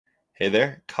Hey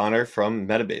there, Connor from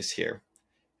Metabase here.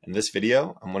 In this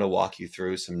video, I'm going to walk you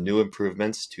through some new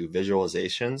improvements to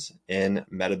visualizations in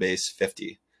Metabase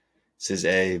 50. This is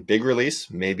a big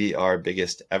release, maybe our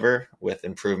biggest ever, with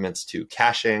improvements to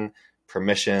caching,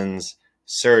 permissions,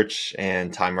 search,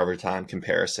 and time over time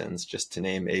comparisons, just to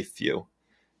name a few.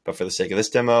 But for the sake of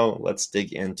this demo, let's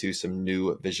dig into some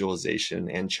new visualization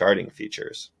and charting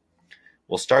features.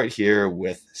 We'll start here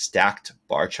with stacked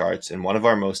bar charts and one of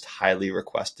our most highly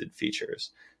requested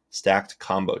features, stacked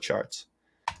combo charts.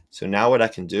 So now what I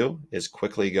can do is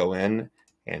quickly go in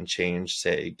and change,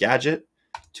 say, gadget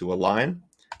to a line.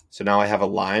 So now I have a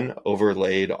line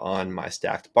overlaid on my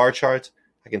stacked bar chart.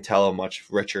 I can tell a much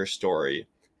richer story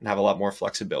and have a lot more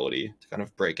flexibility to kind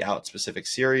of break out specific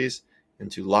series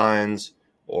into lines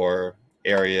or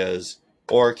areas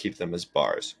or keep them as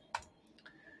bars.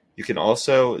 You can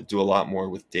also do a lot more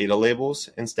with data labels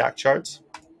in stack charts.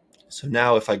 So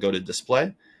now if I go to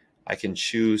display, I can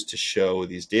choose to show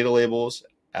these data labels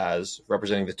as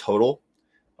representing the total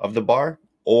of the bar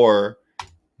or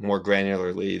more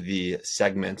granularly the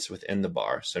segments within the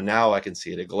bar. So now I can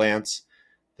see at a glance,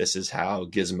 this is how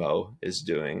Gizmo is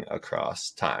doing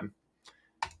across time.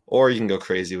 Or you can go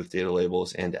crazy with data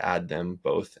labels and add them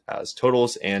both as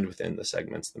totals and within the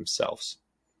segments themselves.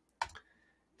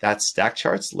 That's stack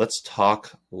charts. Let's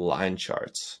talk line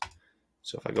charts.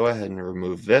 So if I go ahead and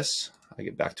remove this, I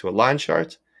get back to a line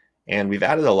chart, and we've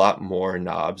added a lot more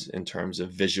knobs in terms of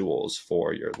visuals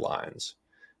for your lines.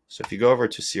 So if you go over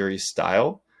to series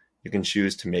style, you can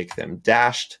choose to make them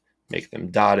dashed, make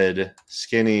them dotted,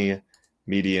 skinny,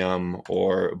 medium,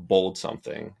 or bold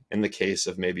something. In the case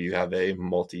of maybe you have a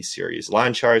multi-series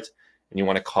line chart and you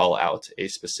want to call out a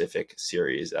specific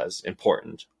series as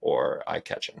important or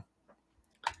eye-catching.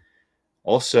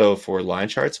 Also for line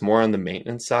charts, more on the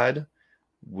maintenance side,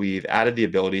 we've added the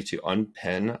ability to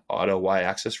unpin auto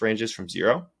y-axis ranges from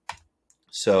 0.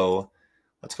 So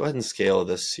let's go ahead and scale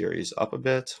this series up a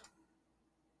bit.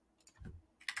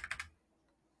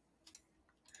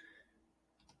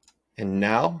 And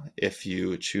now if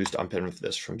you choose to unpin with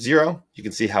this from 0, you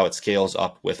can see how it scales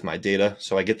up with my data.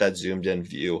 So I get that zoomed in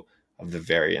view of the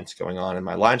variance going on in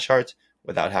my line chart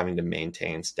without having to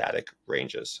maintain static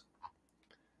ranges.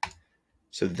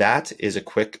 So that is a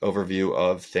quick overview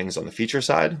of things on the feature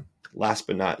side. Last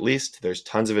but not least, there's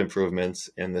tons of improvements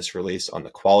in this release on the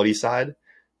quality side,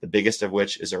 the biggest of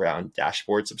which is around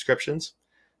dashboard subscriptions.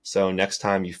 So next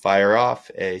time you fire off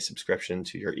a subscription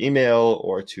to your email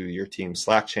or to your team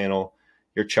Slack channel,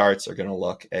 your charts are going to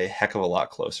look a heck of a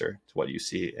lot closer to what you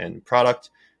see in product,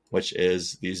 which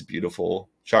is these beautiful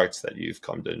charts that you've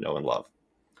come to know and love.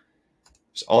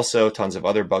 There's also tons of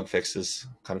other bug fixes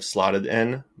kind of slotted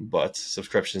in, but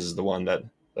subscriptions is the one that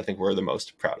I think we're the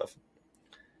most proud of.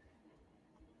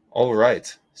 All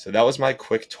right, so that was my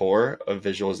quick tour of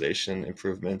visualization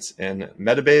improvements in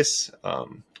Metabase.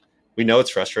 We know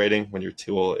it's frustrating when your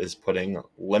tool is putting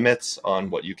limits on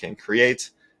what you can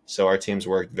create, so our teams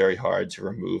worked very hard to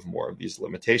remove more of these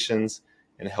limitations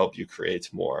and help you create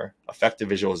more effective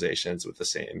visualizations with the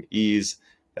same ease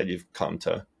that you've come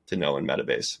to know in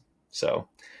Metabase. So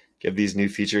give these new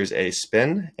features a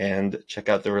spin and check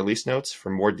out the release notes for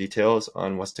more details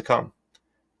on what's to come.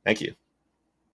 Thank you.